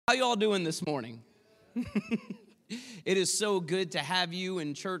How y'all doing this morning? It is so good to have you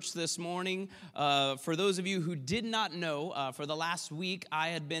in church this morning. For those of you who did not know, for the last week, I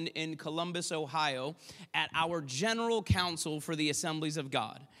had been in Columbus, Ohio, at our General Council for the Assemblies of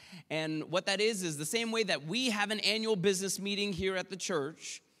God. And what that is the same way that we have an annual business meeting here at the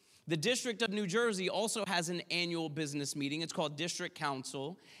church. The District of New Jersey also has an annual business meeting. It's called District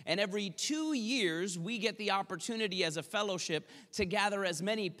Council. And every 2 years, we get the opportunity as a fellowship to gather as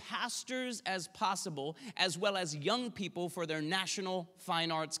many pastors as possible, as well as young people for their National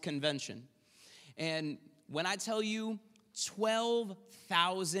Fine Arts Convention. And when I tell you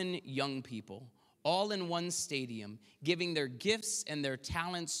 12,000 young people, all in one stadium, giving their gifts and their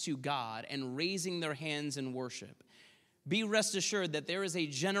talents to God and raising their hands in worship, be rest assured that there is a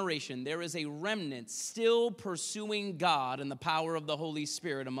generation, there is a remnant still pursuing God and the power of the Holy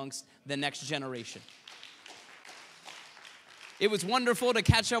Spirit amongst the next generation. It was wonderful to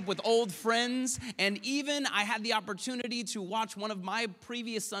catch up with old friends, and even I had the opportunity to watch one of my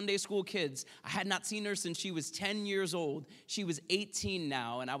previous Sunday school kids. I had not seen her since she was 10 years old. She was 18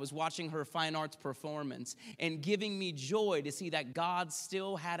 now, and I was watching her fine arts performance and giving me joy to see that God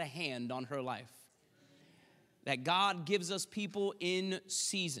still had a hand on her life. That God gives us people in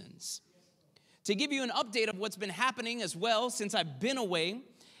seasons. To give you an update of what's been happening as well since I've been away,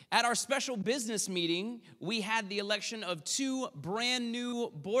 at our special business meeting, we had the election of 2 brand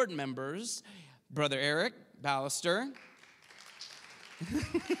new board members, Brother Eric Ballister,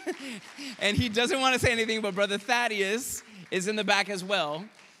 and he doesn't want to say anything, but Brother Thaddeus is in the back as well.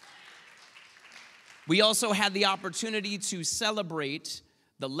 We also had the opportunity to celebrate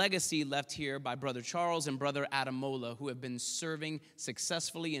the legacy left here by Brother Charles and Brother Adamola, who have been serving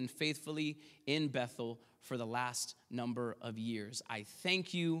successfully and faithfully in Bethel for the last number of years. I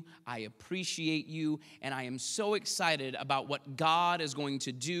thank you, I appreciate you, and I am so excited about what God is going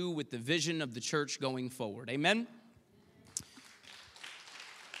to do with the vision of the church going forward. Amen?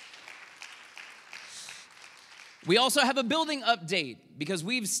 We also have a building update because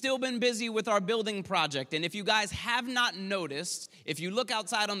we've still been busy with our building project. And if you guys have not noticed, if you look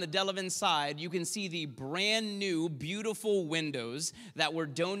outside on the Delavan side, you can see the brand new, beautiful windows that were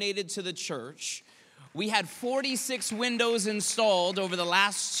donated to the church. We had 46 windows installed over the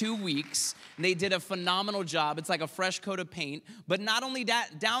last 2 weeks. And they did a phenomenal job. It's like a fresh coat of paint. But not only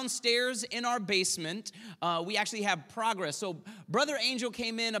that, downstairs in our basement, we actually have progress. So Brother Angel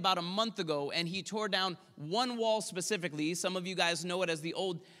came in about a month ago, and he tore down one wall specifically. Some of you guys know it as the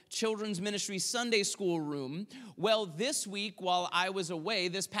old Children's Ministry Sunday School room. Well, this week, while I was away,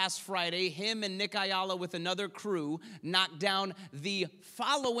 this past Friday, him and Nick Ayala with another crew knocked down the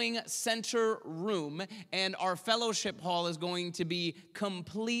following center room, and our fellowship hall is going to be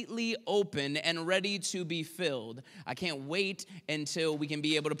completely open and ready to be filled. I can't wait until we can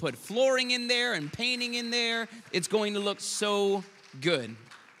be able to put flooring in there and painting in there. It's going to look so good.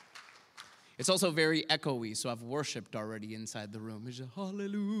 It's also very echoey, so I've worshiped already inside the room. It's just,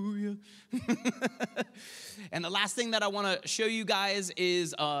 hallelujah. And the last thing that I want to show you guys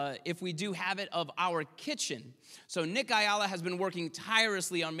is, if we do have it, of our kitchen. So Nick Ayala has been working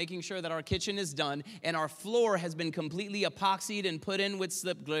tirelessly on making sure that our kitchen is done, and our floor has been completely epoxied and put in with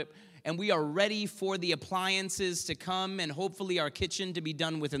slip grip, and we are ready for the appliances to come and hopefully our kitchen to be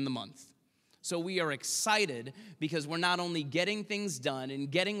done within the month. So we are excited because we're not only getting things done and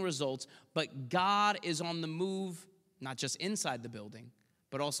getting results, but God is on the move, not just inside the building,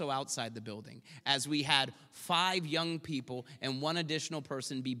 but also outside the building. As we had 5 young people and 1 additional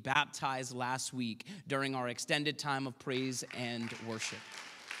person be baptized last week during our extended time of praise and worship.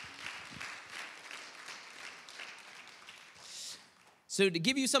 So to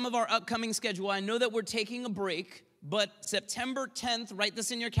give you some of our upcoming schedule, I know that we're taking a break. But September 10th, write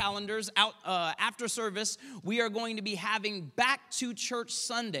this in your calendars, after service, we are going to be having Back to Church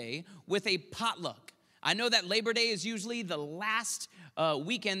Sunday with a potluck. I know that Labor Day is usually the last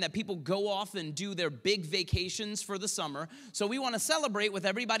weekend that people go off and do their big vacations for the summer. So we want to celebrate with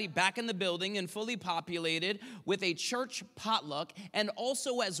everybody back in the building and fully populated with a church potluck. And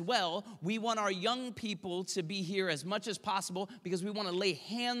also as well, we want our young people to be here as much as possible because we want to lay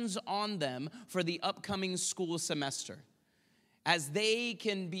hands on them for the upcoming school semester. As they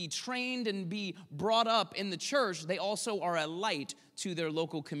can be trained and be brought up in the church, they also are a light to their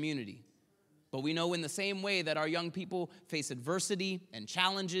local community. But we know in the same way that our young people face adversity and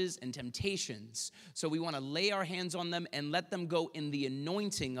challenges and temptations. So we want to lay our hands on them and let them go in the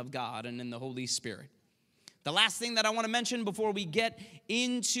anointing of God and in the Holy Spirit. The last thing that I want to mention before we get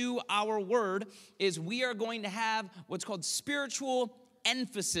into our word is we are going to have what's called spiritual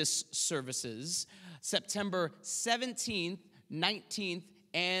emphasis services September 17th, 19th,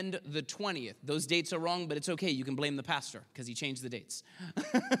 and the 20th. Those dates are wrong, but it's okay. You can blame the pastor because he changed the dates.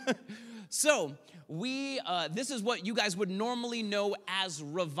 So this is what you guys would normally know as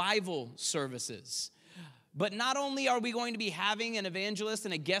revival services. But not only are we going to be having an evangelist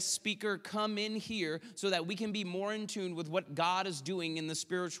and a guest speaker come in here so that we can be more in tune with what God is doing in the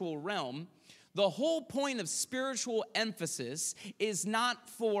spiritual realm, the whole point of spiritual emphasis is not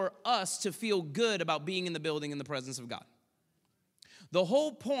for us to feel good about being in the building in the presence of God. The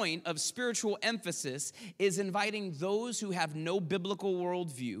whole point of spiritual emphasis is inviting those who have no biblical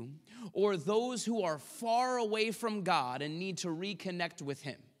worldview or those who are far away from God and need to reconnect with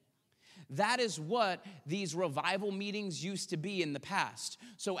Him. That is what these revival meetings used to be in the past.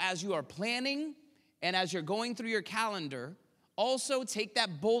 So as you are planning and as you're going through your calendar, also take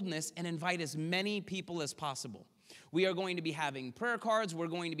that boldness and invite as many people as possible. We are going to be having prayer cards. We're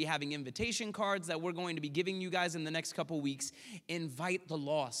going to be having invitation cards that we're going to be giving you guys in the next couple weeks. Invite the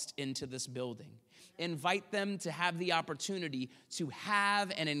lost into this building. Invite them to have the opportunity to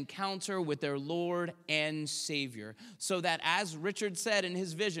have an encounter with their Lord and Savior, so that, as Richard said in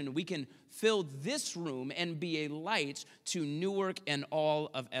his vision, we can fill this room and be a light to Newark and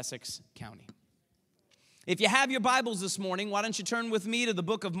all of Essex County. If you have your Bibles this morning, why don't you turn with me to the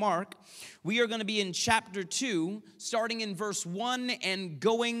book of Mark? We are going to be in chapter 2, starting in verse 1 and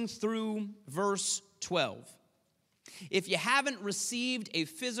going through verse 12. If you haven't received a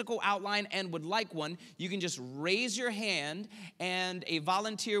physical outline and would like one, you can just raise your hand and a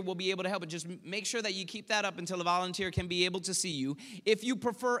volunteer will be able to help. But just make sure that you keep that up until a volunteer can be able to see you. If you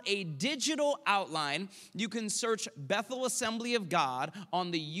prefer a digital outline, you can search Bethel Assembly of God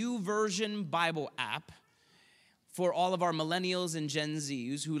on the YouVersion Bible app for all of our millennials and Gen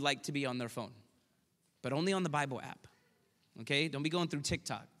Zs who like to be on their phone, but only on the Bible app, okay? Don't be going through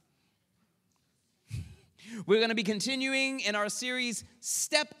TikTok. We're going to be continuing in our series,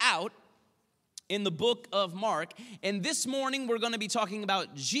 Step Out, in the book of Mark. And this morning, we're going to be talking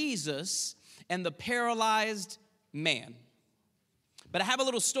about Jesus and the paralyzed man. But I have a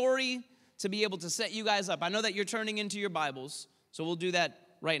little story to be able to set you guys up. I know that you're turning into your Bibles, so we'll do that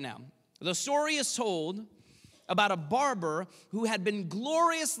right now. The story is told about a barber who had been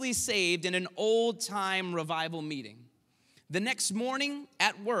gloriously saved in an old-time revival meeting. The next morning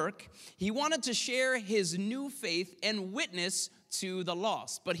at work, he wanted to share his new faith and witness to the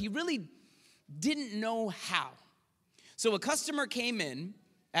lost, but he really didn't know how. So a customer came in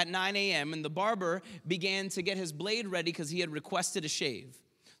at 9 a.m., and the barber began to get his blade ready because he had requested a shave.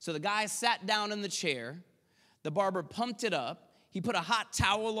 So the guy sat down in the chair, the barber pumped it up, he put a hot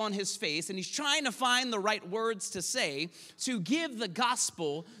towel on his face, and he's trying to find the right words to say to give the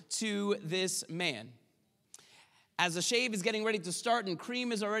gospel to this man. As the shave is getting ready to start and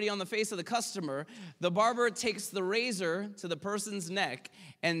cream is already on the face of the customer, the barber takes the razor to the person's neck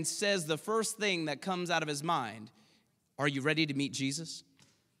and says the first thing that comes out of his mind, "Are you ready to meet Jesus?"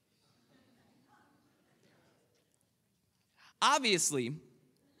 Obviously,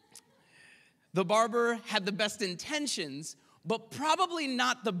 the barber had the best intentions, but probably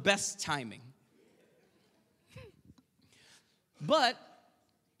not the best timing. But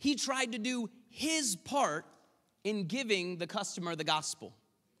he tried to do his part in giving the customer the gospel.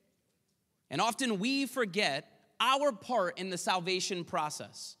 And often we forget our part in the salvation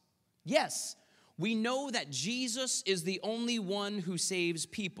process. Yes, we know that Jesus is the only one who saves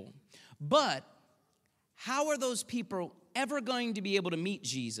people. But how are those people ever going to be able to meet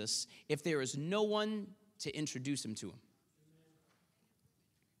Jesus if there is no one to introduce him to him?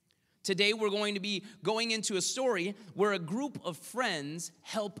 Today we're going to be going into a story where a group of friends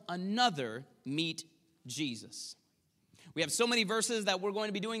help another meet Jesus. We have so many verses that we're going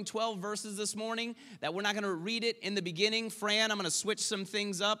to be doing, 12 verses this morning, that we're not going to read it in the beginning. Fran, I'm going to switch some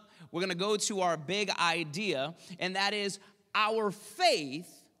things up. We're going to go to our big idea, and that is our faith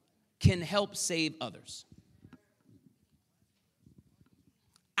can help save others.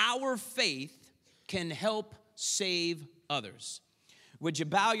 Our faith can help save others. Would you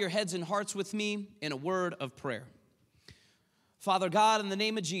bow your heads and hearts with me in a word of prayer? Father God, in the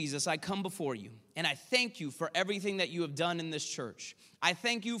name of Jesus, I come before you, and I thank you for everything that you have done in this church. I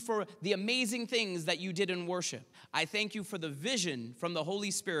thank you for the amazing things that you did in worship. I thank you for the vision from the Holy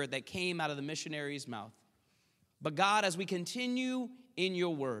Spirit that came out of the missionary's mouth. But God, as we continue in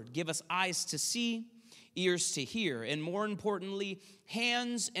your word, give us eyes to see, ears to hear, and more importantly,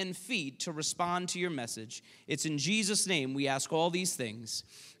 hands and feet to respond to your message. It's in Jesus' name we ask all these things.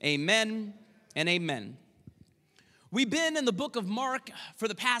 Amen and amen. We've been in the book of Mark for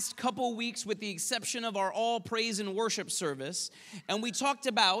the past couple weeks with the exception of our all praise and worship service. And we talked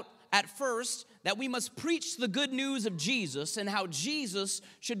about, at first, that we must preach the good news of Jesus and how Jesus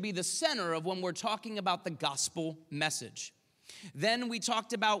should be the center of when we're talking about the gospel message. Then we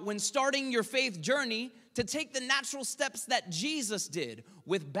talked about when starting your faith journey to take the natural steps that Jesus did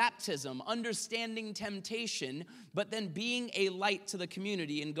with baptism, understanding temptation, but then being a light to the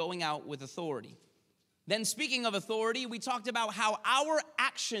community and going out with authority. Then speaking of authority, we talked about how our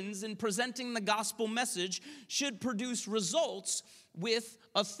actions in presenting the gospel message should produce results with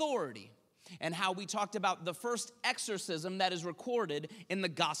authority, and how we talked about the first exorcism that is recorded in the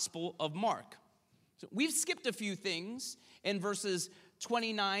Gospel of Mark. So we've skipped a few things in verses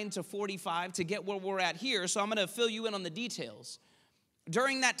 29 to 45 to get where we're at here, so I'm going to fill you in on the details.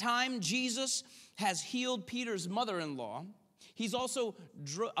 During that time, Jesus has healed Peter's mother-in-law. He's also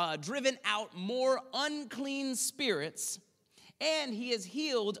driven out more unclean spirits, and he has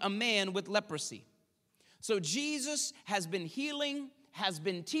healed a man with leprosy. So Jesus has been healing, has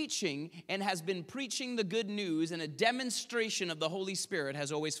been teaching, and has been preaching the good news, and a demonstration of the Holy Spirit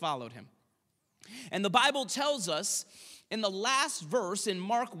has always followed him. And the Bible tells us in the last verse in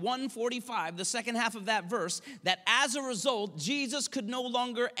Mark 1:45, the second half of that verse, that as a result, Jesus could no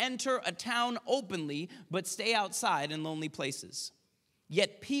longer enter a town openly, but stay outside in lonely places.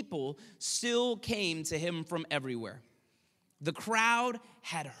 Yet people still came to him from everywhere. The crowd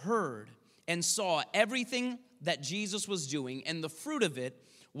had heard and saw everything that Jesus was doing, and the fruit of it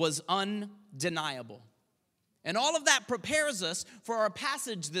was undeniable. And all of that prepares us for our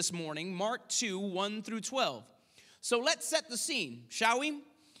passage this morning, Mark 2:1-12. So let's set the scene, shall we?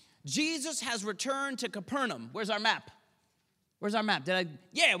 Jesus has returned to Capernaum. Where's our map? Where's our map?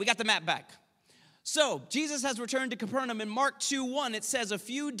 Yeah, we got the map back. So Jesus has returned to Capernaum. In Mark 2:1, it says, a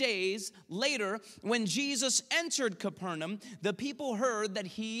few days later, when Jesus entered Capernaum, the people heard that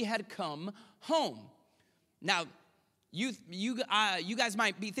he had come home. Now, you guys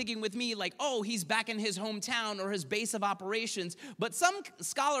might be thinking with me like, oh, he's back in his hometown or his base of operations. But some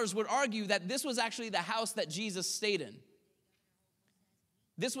scholars would argue that this was actually the house that Jesus stayed in.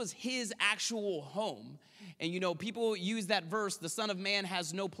 This was his actual home. And people use that verse, the Son of Man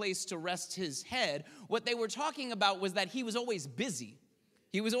has no place to rest his head. What they were talking about was that he was always busy.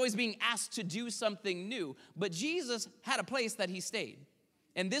 He was always being asked to do something new. But Jesus had a place that he stayed.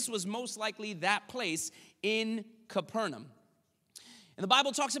 And this was most likely that place in Capernaum. And the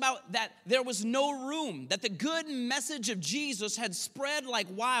Bible talks about that there was no room, that the good message of Jesus had spread like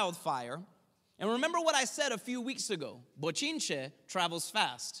wildfire. And remember what I said a few weeks ago, bochinche travels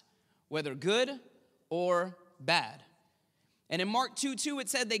fast, whether good or bad. And in Mark 2:2, it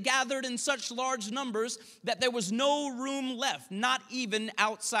said they gathered in such large numbers that there was no room left, not even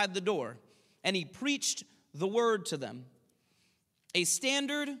outside the door. And he preached the word to them. A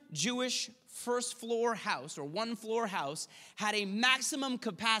standard Jewish first floor house or one floor house had a maximum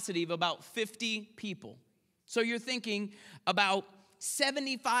capacity of about 50 people. So you're thinking about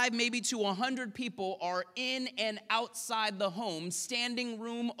 75 maybe to 100 people are in and outside the home, standing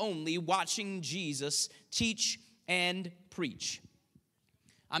room only, watching Jesus teach and preach.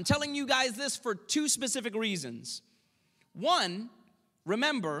 I'm telling you guys this for two specific reasons. One,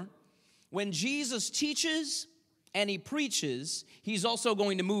 remember, when Jesus teaches and he preaches, he's also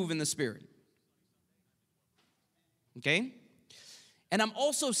going to move in the Spirit. Okay? And I'm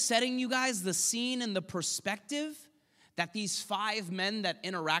also setting you guys the scene and the perspective that these 5 men that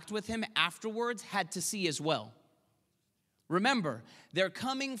interact with him afterwards had to see as well. Remember, they're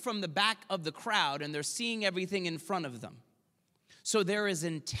coming from the back of the crowd and they're seeing everything in front of them. So there is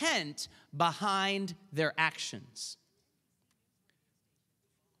intent behind their actions.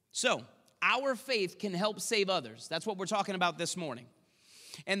 So, our faith can help save others. That's what we're talking about this morning.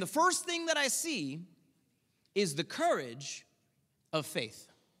 And the first thing that I see is the courage of faith.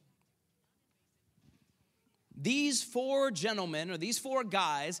 These 4 gentlemen, or these 4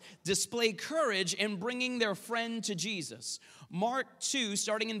 guys, display courage in bringing their friend to Jesus. Mark 2,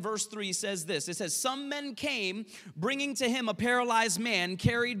 starting in verse 3, says this. It says, some men came, bringing to him a paralyzed man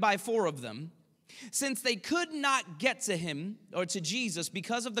carried by 4 of them. Since they could not get to him, or to Jesus,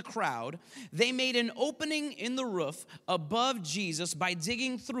 because of the crowd, they made an opening in the roof above Jesus by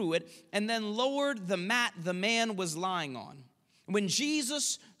digging through it, and then lowered the mat the man was lying on. When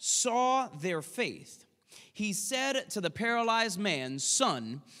Jesus saw their faith, he said to the paralyzed man,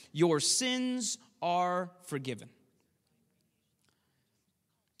 son, your sins are forgiven.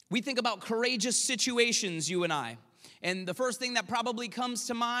 We think about courageous situations, you and I. And the first thing that probably comes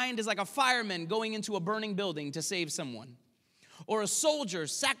to mind is like a fireman going into a burning building to save someone, or a soldier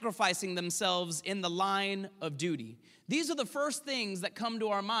sacrificing themselves in the line of duty. These are the first things that come to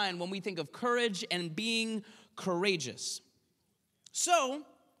our mind when we think of courage and being courageous. So,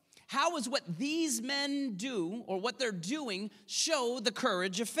 How is what these men do, or what they're doing, show the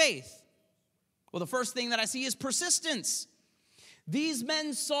courage of faith? Well, the first thing that I see is persistence. These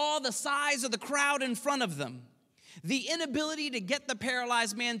men saw the size of the crowd in front of them, the inability to get the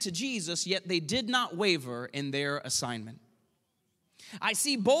paralyzed man to Jesus, yet they did not waver in their assignment. I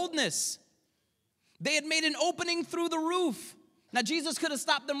see boldness. They had made an opening through the roof. Now, Jesus could have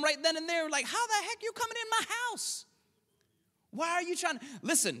stopped them right then and there, like, how the heck you coming in my house? Why are you trying to?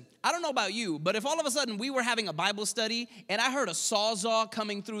 Listen, I don't know about you, but if all of a sudden we were having a Bible study and I heard a sawzall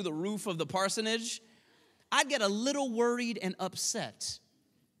coming through the roof of the parsonage, I'd get a little worried and upset.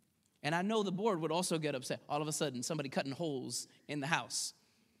 And I know the board would also get upset. All of a sudden, somebody cutting holes in the house.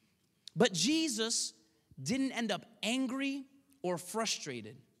 But Jesus didn't end up angry or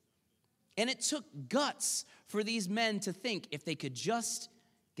frustrated. And it took guts for these men to think if they could just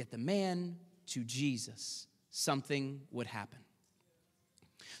get the man to Jesus, something would happen.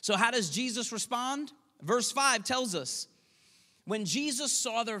 So how does Jesus respond? Verse 5 tells us, when Jesus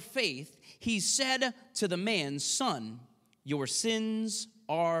saw their faith, he said to the man, "Son, your sins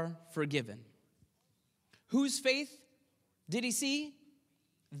are forgiven." Whose faith did he see?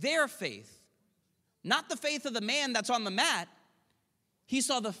 Their faith. Not the faith of the man that's on the mat. He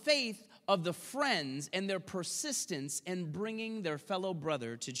saw the faith of the friends and their persistence in bringing their fellow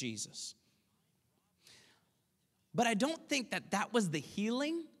brother to Jesus. But I don't think that that was the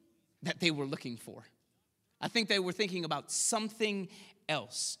healing that they were looking for. I think they were thinking about something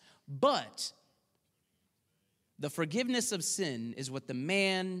else. But the forgiveness of sin is what the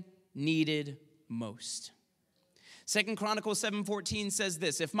man needed most. 2 Chronicles 7:14 says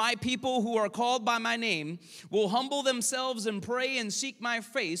this, "If my people who are called by my name will humble themselves and pray and seek my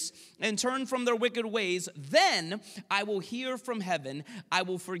face and turn from their wicked ways, then I will hear from heaven, I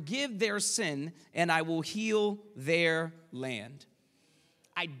will forgive their sin, and I will heal their land."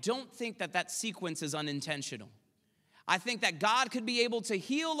 I don't think that that sequence is unintentional. I think that God could be able to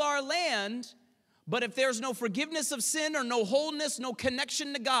heal our land, but if there's no forgiveness of sin or no wholeness, no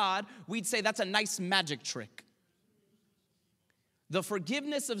connection to God, we'd say that's a nice magic trick. The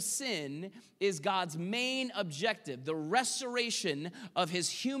forgiveness of sin is God's main objective, the restoration of his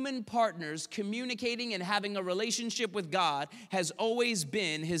human partners communicating and having a relationship with God has always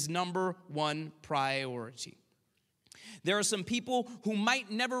been his number one priority. There are some people who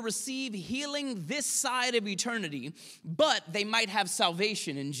might never receive healing this side of eternity, but they might have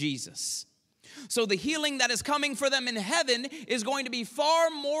salvation in Jesus. So the healing that is coming for them in heaven is going to be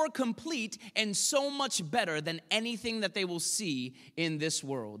far more complete and so much better than anything that they will see in this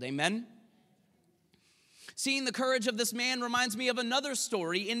world. Amen? Seeing the courage of this man reminds me of another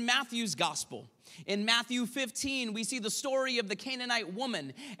story in Matthew's gospel. In Matthew 15, we see the story of the Canaanite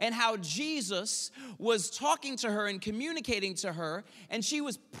woman and how Jesus was talking to her and communicating to her, and she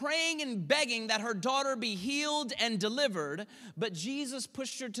was praying and begging that her daughter be healed and delivered, but Jesus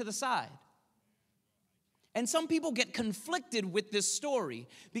pushed her to the side. And some people get conflicted with this story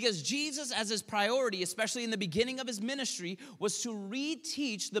because Jesus, as his priority, especially in the beginning of his ministry, was to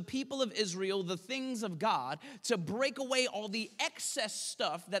reteach the people of Israel the things of God, to break away all the excess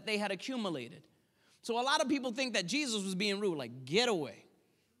stuff that they had accumulated. So a lot of people think that Jesus was being rude, like, get away.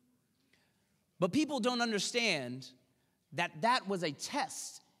 But people don't understand that that was a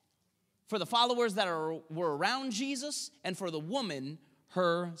test for the followers that were around Jesus and for the woman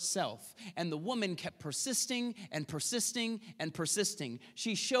herself. And the woman kept persisting and persisting and persisting.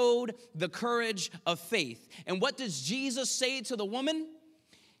 She showed the courage of faith. And what does Jesus say to the woman?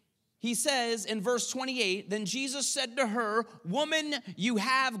 He says in verse 28, "Then Jesus said to her, 'Woman, you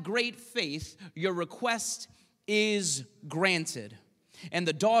have great faith. Your request is granted.' And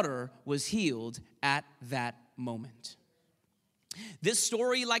the daughter was healed at that moment." This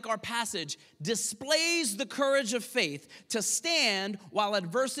story, like our passage, displays the courage of faith to stand while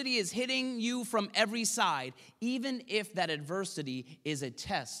adversity is hitting you from every side, even if that adversity is a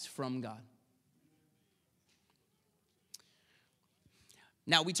test from God.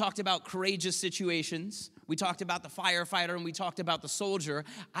 Now, we talked about courageous situations. We talked about the firefighter and we talked about the soldier.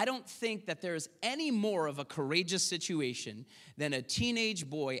 I don't think that there's any more of a courageous situation than a teenage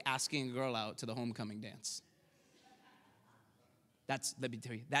boy asking a girl out to the homecoming dance. Let me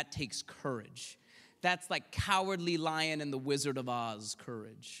tell you, that takes courage. That's like Cowardly Lion and the Wizard of Oz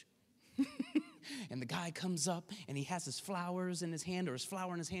courage. And the guy comes up and he has his flowers in his hand or his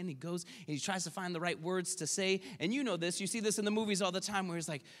flower in his hand. He goes and he tries to find the right words to say. And you know this. You see this in the movies all the time where he's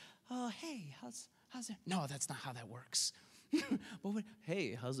like, "Oh, hey, how's it?" No, that's not how that works.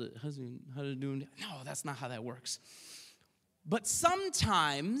 Hey, how's it doing? No, that's not how that works. But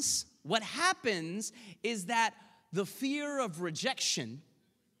sometimes what happens is that the fear of rejection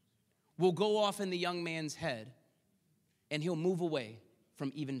will go off in the young man's head, and he'll move away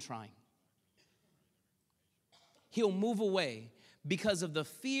from even trying. He'll move away because of the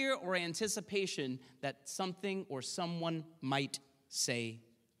fear or anticipation that something or someone might say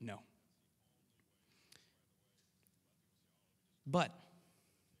no. But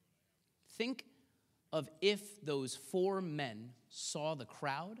think of if those 4 men saw the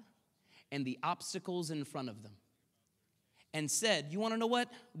crowd and the obstacles in front of them and said, you want to know what?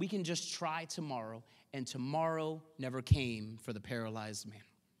 We can just try tomorrow. And tomorrow never came for the paralyzed man.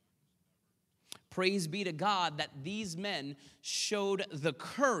 Praise be to God that these men showed the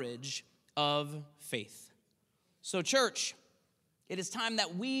courage of faith. So, church, it is time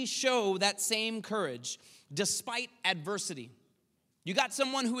that we show that same courage despite adversity. You got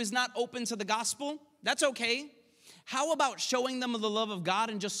someone who is not open to the gospel? That's okay. How about showing them the love of God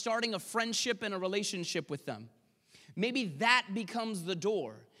and just starting a friendship and a relationship with them? Maybe that becomes the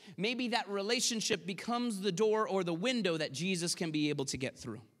door. Maybe that relationship becomes the door or the window that Jesus can be able to get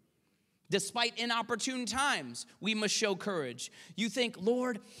through. Despite inopportune times, we must show courage. You think,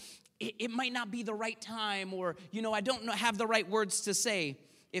 Lord, it might not be the right time, or, I don't have the right words to say.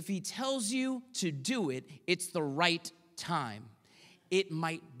 If he tells you to do it, it's the right time. It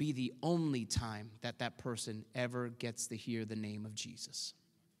might be the only time that person ever gets to hear the name of Jesus.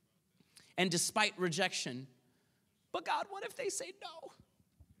 And despite rejection, but God, what if they say no?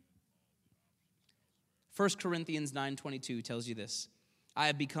 1 Corinthians 9:22 tells you this. I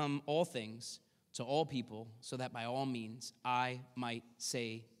have become all things to all people so that by all means I might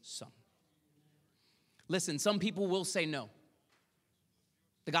say some. Listen, some people will say no.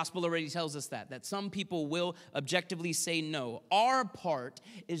 The gospel already tells us that some people will objectively say no. Our part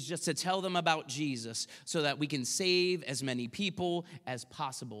is just to tell them about Jesus so that we can save as many people as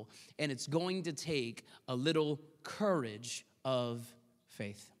possible. And it's going to take a little courage of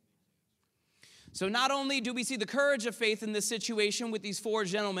faith. So not only do we see the courage of faith in this situation with these 4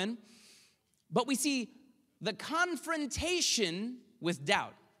 gentlemen, but we see the confrontation with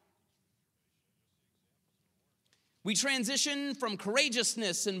doubt. We transition from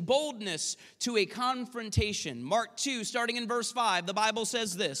courageousness and boldness to a confrontation. Mark 2, starting in verse 5, the Bible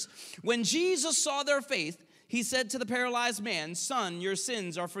says this. When Jesus saw their faith, he said to the paralyzed man, "Son, your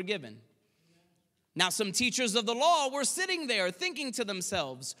sins are forgiven." Now some teachers of the law were sitting there thinking to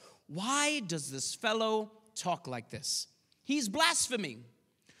themselves, why does this fellow talk like this? He's blaspheming.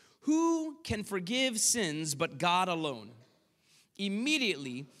 Who can forgive sins but God alone?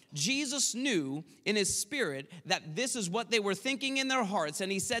 Immediately, Jesus knew in his spirit that this is what they were thinking in their hearts,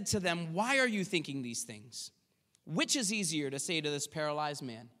 and he said to them, why are you thinking these things? Which is easier to say to this paralyzed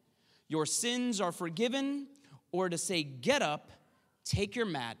man, your sins are forgiven, or to say, get up, take your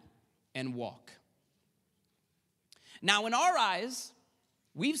mat, and walk? Now, in our eyes,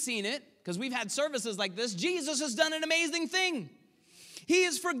 we've seen it because we've had services like this. Jesus has done an amazing thing. He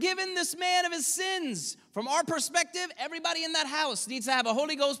has forgiven this man of his sins. From our perspective, everybody in that house needs to have a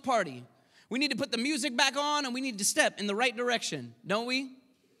Holy Ghost party. We need to put the music back on and we need to step in the right direction, don't we?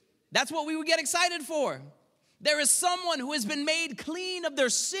 That's what we would get excited for. There is someone who has been made clean of their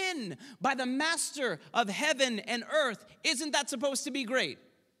sin by the master of heaven and earth. Isn't that supposed to be great?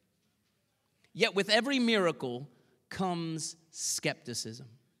 Yet with every miracle comes skepticism.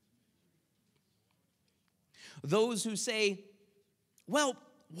 Those who say, well,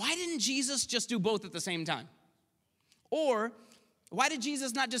 why didn't Jesus just do both at the same time? Or why did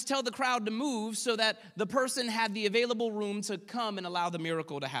Jesus not just tell the crowd to move so that the person had the available room to come and allow the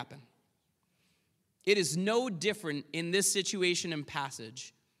miracle to happen? It is no different in this situation and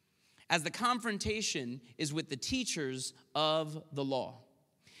passage, as the confrontation is with the teachers of the law.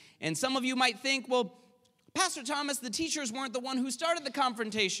 And some of you might think, well, Pastor Thomas, the teachers weren't the one who started the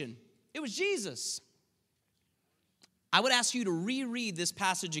confrontation. It was Jesus. I would ask you to reread this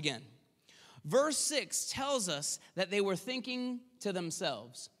passage again. Verse 6 tells us that they were thinking to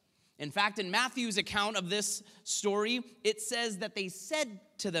themselves. In fact, in Matthew's account of this story, it says that they said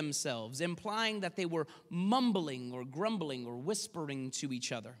to themselves, implying that they were mumbling or grumbling or whispering to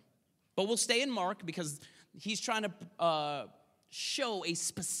each other. But we'll stay in Mark because he's trying to show a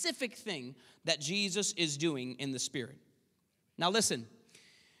specific thing that Jesus is doing in the Spirit. Now listen,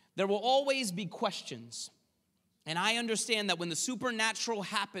 there will always be questions. And I understand that when the supernatural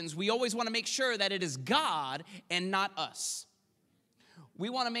happens, we always want to make sure that it is God and not us. We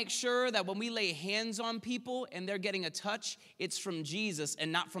want to make sure that when we lay hands on people and they're getting a touch, it's from Jesus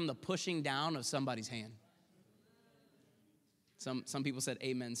and not from the pushing down of somebody's hand. Some people said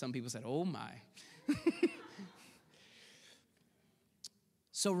amen. Some people said, oh my.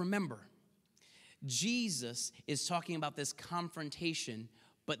 So remember, Jesus is talking about this confrontation,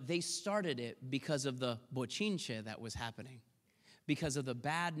 But they started it because of the bochinche that was happening, because of the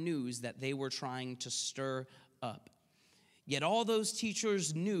bad news that they were trying to stir up. Yet all those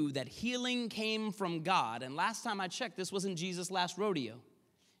teachers knew that healing came from God. And last time I checked, this wasn't Jesus' last rodeo.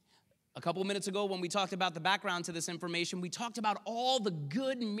 A couple minutes ago, when we talked about the background to this information, we talked about all the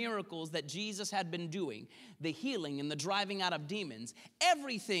good miracles that Jesus had been doing, the healing and the driving out of demons.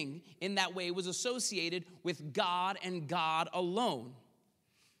 Everything in that way was associated with God and God alone.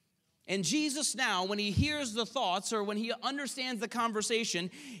 And Jesus now, when he hears the thoughts or when he understands the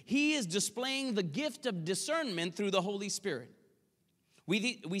conversation, he is displaying the gift of discernment through the Holy Spirit.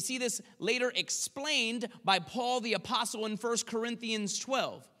 We see this later explained by Paul the Apostle in 1 Corinthians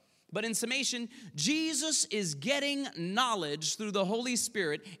 12. But in summation, Jesus is getting knowledge through the Holy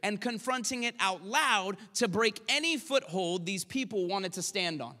Spirit and confronting it out loud to break any foothold these people wanted to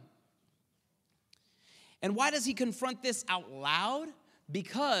stand on. And why does he confront this out loud?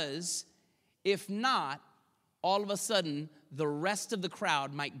 Because if not, all of a sudden, the rest of the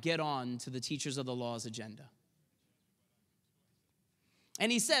crowd might get on to the teachers of the law's agenda.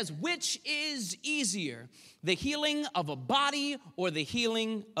 And he says, which is easier, the healing of a body or the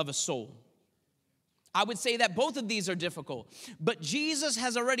healing of a soul? I would say that both of these are difficult, but Jesus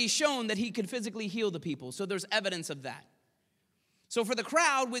has already shown that he could physically heal the people, so there's evidence of that. So for the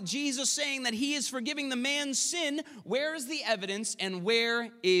crowd, with Jesus saying that he is forgiving the man's sin, where is the evidence and where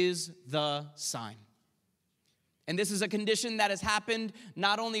is the sign? And this is a condition that has happened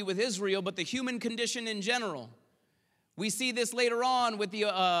not only with Israel, but the human condition in general. We see this later on with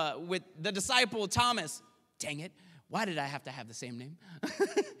the disciple Thomas. Dang it, why did I have to have the same name?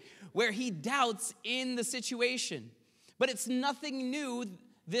 Where he doubts in the situation. But it's nothing new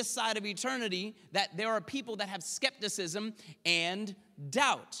this side of eternity that there are people that have skepticism and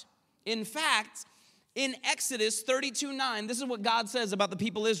doubt. In fact, in Exodus 32:9, this is what God says about the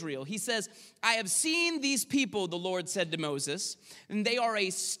people Israel. He says, I have seen these people, the Lord said to Moses, and they are a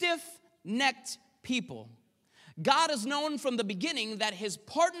stiff-necked people. God has known from the beginning that his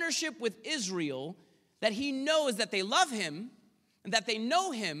partnership with Israel, that he knows that they love him and that they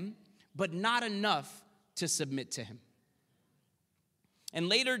know him, but not enough to submit to him. And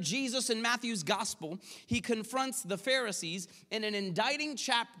later, Jesus in Matthew's gospel, he confronts the Pharisees in an indicting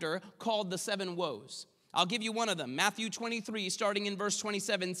chapter called the Seven Woes. I'll give you one of them. Matthew 23, starting in verse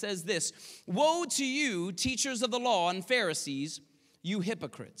 27, says this, Woe to you, teachers of the law and Pharisees, you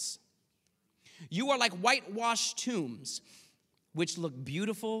hypocrites! You are like whitewashed tombs, which look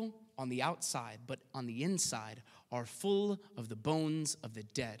beautiful on the outside, but on the inside are full of the bones of the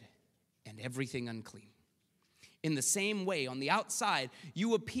dead and everything unclean. In the same way, on the outside,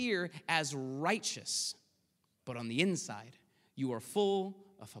 you appear as righteous, but on the inside, you are full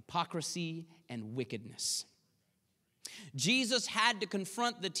of hypocrisy and wickedness. Jesus had to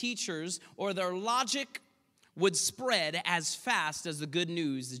confront the teachers, or their logic would spread as fast as the good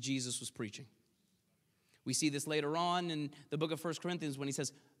news that Jesus was preaching. We see this later on in the book of 1 Corinthians when he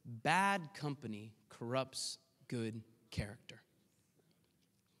says, bad company corrupts good character.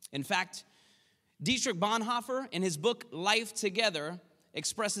 In fact, Dietrich Bonhoeffer, in his book Life Together,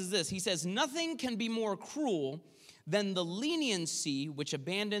 expresses this. He says, nothing can be more cruel than the leniency which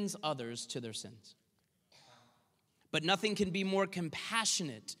abandons others to their sins. But nothing can be more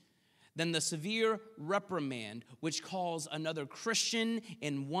compassionate than the severe reprimand which calls another Christian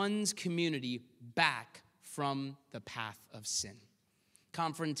in one's community back from the path of sin.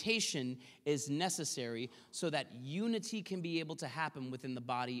 Confrontation is necessary so that unity can be able to happen within the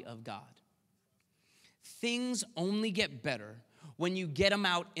body of God. Things only get better when you get them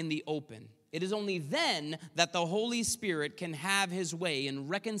out in the open. It is only then that the Holy Spirit can have his way and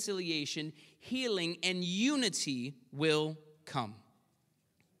reconciliation, healing, and unity will come.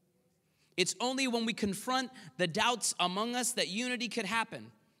 It's only when we confront the doubts among us that unity could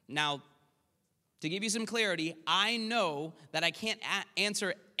happen. Now, to give you some clarity, I know that I can't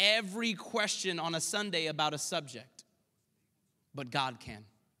answer every question on a Sunday about a subject, but God can.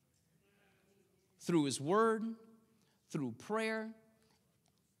 Through his word, through prayer,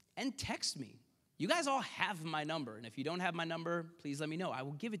 and text me. You guys all have my number, and if you don't have my number, please let me know. I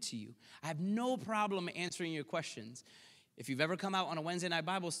will give it to you. I have no problem answering your questions. If you've ever come out on a Wednesday night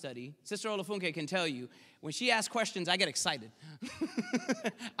Bible study, Sister Olafunke can tell you, when she asks questions, I get excited.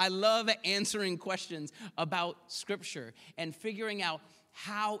 I love answering questions about Scripture and figuring out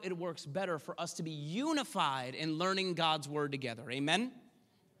how it works better for us to be unified in learning God's word together. Amen?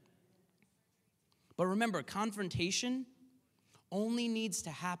 But remember, confrontation only needs to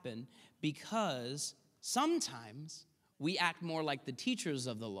happen because sometimes we act more like the teachers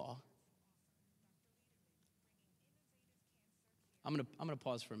of the law I'm gonna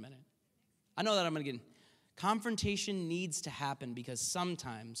pause for a minute. I know that I'm gonna get, confrontation needs to happen because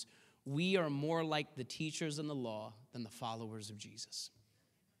sometimes we are more like the teachers in the law than the followers of Jesus.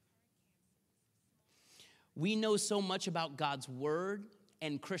 We know so much about God's word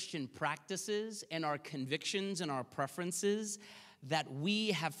and Christian practices and our convictions and our preferences that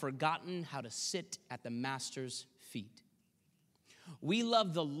we have forgotten how to sit at the master's feet. We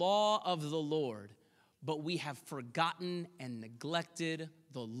love the law of the Lord, but we have forgotten and neglected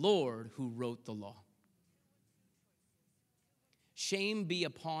the Lord who wrote the law. Shame be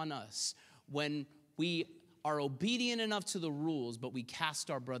upon us when we are obedient enough to the rules, but we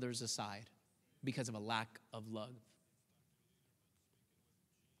cast our brothers aside because of a lack of love.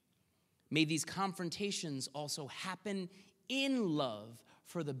 May these confrontations also happen in love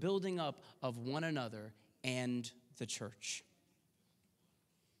for the building up of one another and the church.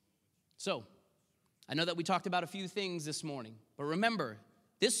 So, I know that we talked about a few things this morning, but remember,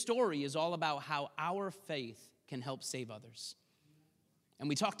 this story is all about how our faith can help save others. And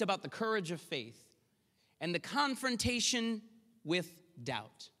we talked about the courage of faith and the confrontation with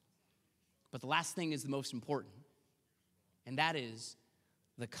doubt. But the last thing is the most important, and that is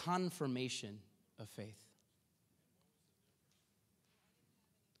the confirmation of faith.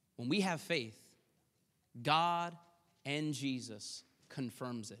 When we have faith, God and Jesus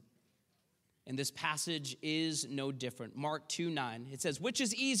confirms it. And this passage is no different. Mark 2:9, it says, which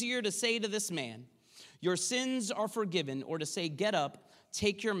is easier to say to this man, your sins are forgiven, or to say, get up,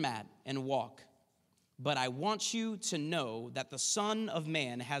 take your mat, and walk. But I want you to know that the Son of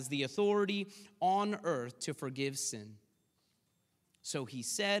Man has the authority on earth to forgive sin. So he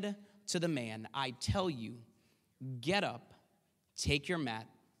said to the man, I tell you, get up, take your mat,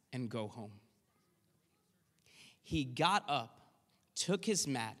 and go home. He got up, took his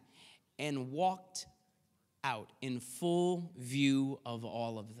mat, and walked out in full view of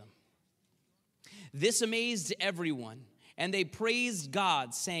all of them. This amazed everyone, and they praised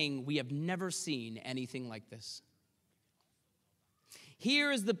God, saying, we have never seen anything like this.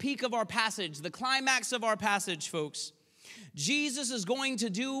 Here is the peak of our passage, the climax of our passage, folks. Jesus is going to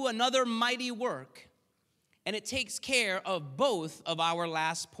do another mighty work, and it takes care of both of our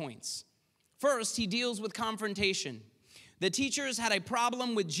last points. First, he deals with confrontation. The teachers had a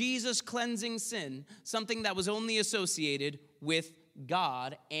problem with Jesus cleansing sin, something that was only associated with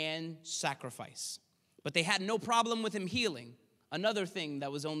God and sacrifice. But they had no problem with him healing, another thing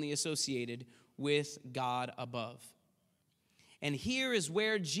that was only associated with God above. And here is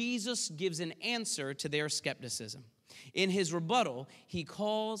where Jesus gives an answer to their skepticism. In his rebuttal, he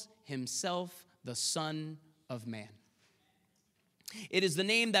calls himself the Son of Man. It is the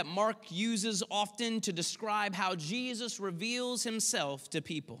name that Mark uses often to describe how Jesus reveals himself to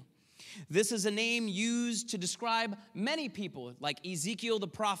people. This is a name used to describe many people, like Ezekiel the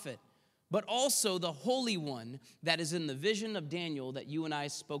prophet, but also the Holy One that is in the vision of Daniel that you and I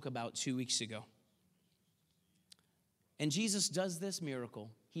spoke about 2 weeks ago. And Jesus does this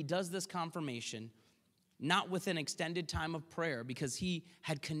miracle. He does this confirmation, not with an extended time of prayer, because he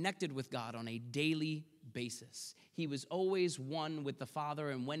had connected with God on a daily basis. He was always one with the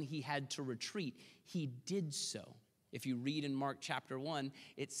Father, and when he had to retreat, he did so. If you read in Mark chapter 1,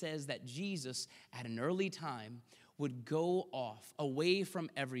 it says that Jesus, at an early time, would go off away from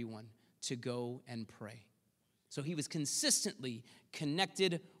everyone to go and pray. So he was consistently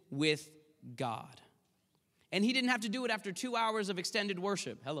connected with God. And he didn't have to do it after 2 hours of extended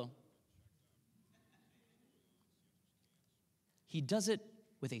worship. Hello. He does it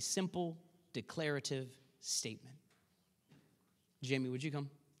with a simple declarative statement. Jamie, would you come?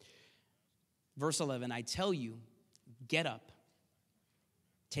 Verse 11, I tell you, get up,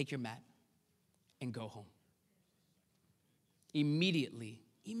 take your mat, and go home. Immediately,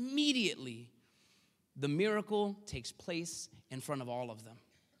 the miracle takes place in front of all of them.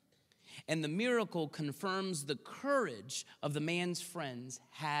 And the miracle confirms the courage of the man's friends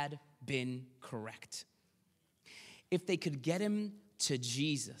had been correct. If they could get him to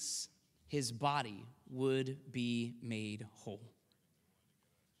Jesus, his body would be made whole.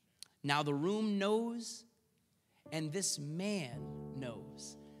 Now the room knows, and this man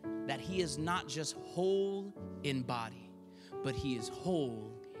knows, that he is not just whole in body, but he is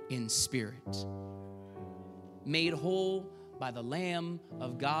whole in spirit. Made whole by the Lamb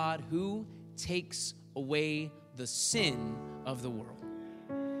of God who takes away the sin of the world.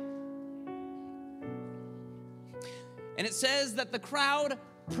 And it says that the crowd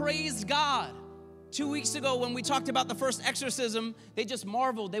praised God. 2 weeks ago when we talked about the first exorcism, they just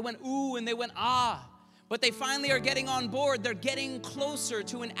marveled. They went ooh and they went ah. But they finally are getting on board. They're getting closer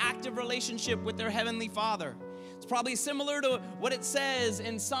to an active relationship with their Heavenly Father. It's probably similar to what it says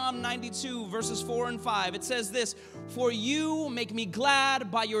in Psalm 92, verses 4 and 5. It says this, "For you make me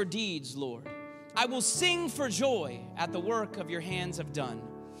glad by your deeds, Lord. I will sing for joy at the work of your hands have done.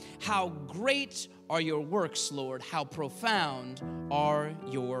 How great are your works, Lord. How profound are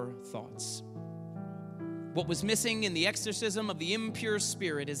your thoughts." What was missing in the exorcism of the impure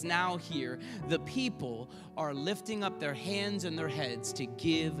spirit is now here. The people are lifting up their hands and their heads to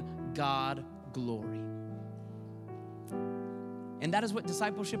give God glory. And that is what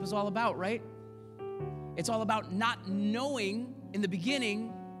discipleship is all about, right? It's all about not knowing in the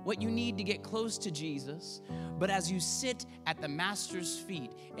beginning what you need to get close to Jesus, but as you sit at the master's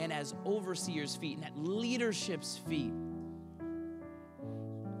feet and as overseer's feet and at leadership's feet,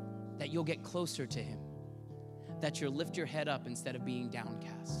 that you'll get closer to him, that you'll lift your head up instead of being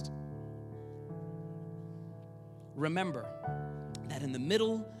downcast. Remember that in the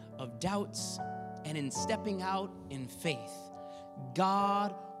middle of doubts and in stepping out in faith,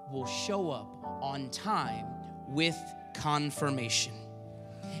 God will show up on time with confirmation.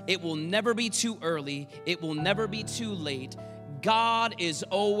 It will never be too early. It will never be too late. God is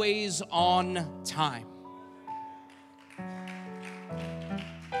always on time.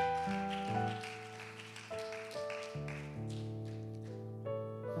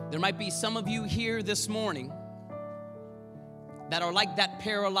 There might be some of you here this morning that are like that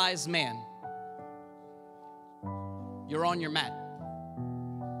paralyzed man. You're on your mat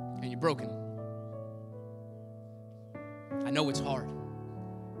and you're broken. I know it's hard.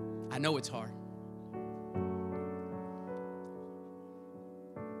 I know it's hard.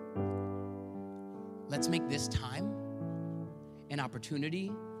 Let's make this time an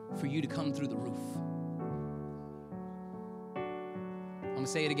opportunity for you to come through the roof. I'm gonna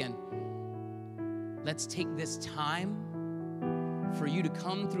say it again. Let's take this time for you to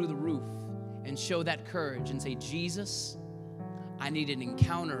come through the roof and show that courage and say, "Jesus, I need an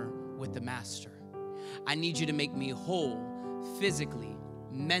encounter with the Master. I need you to make me whole physically,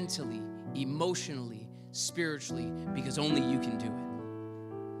 mentally, emotionally, spiritually, because only you can do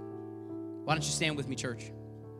it." Why don't you stand with me, church?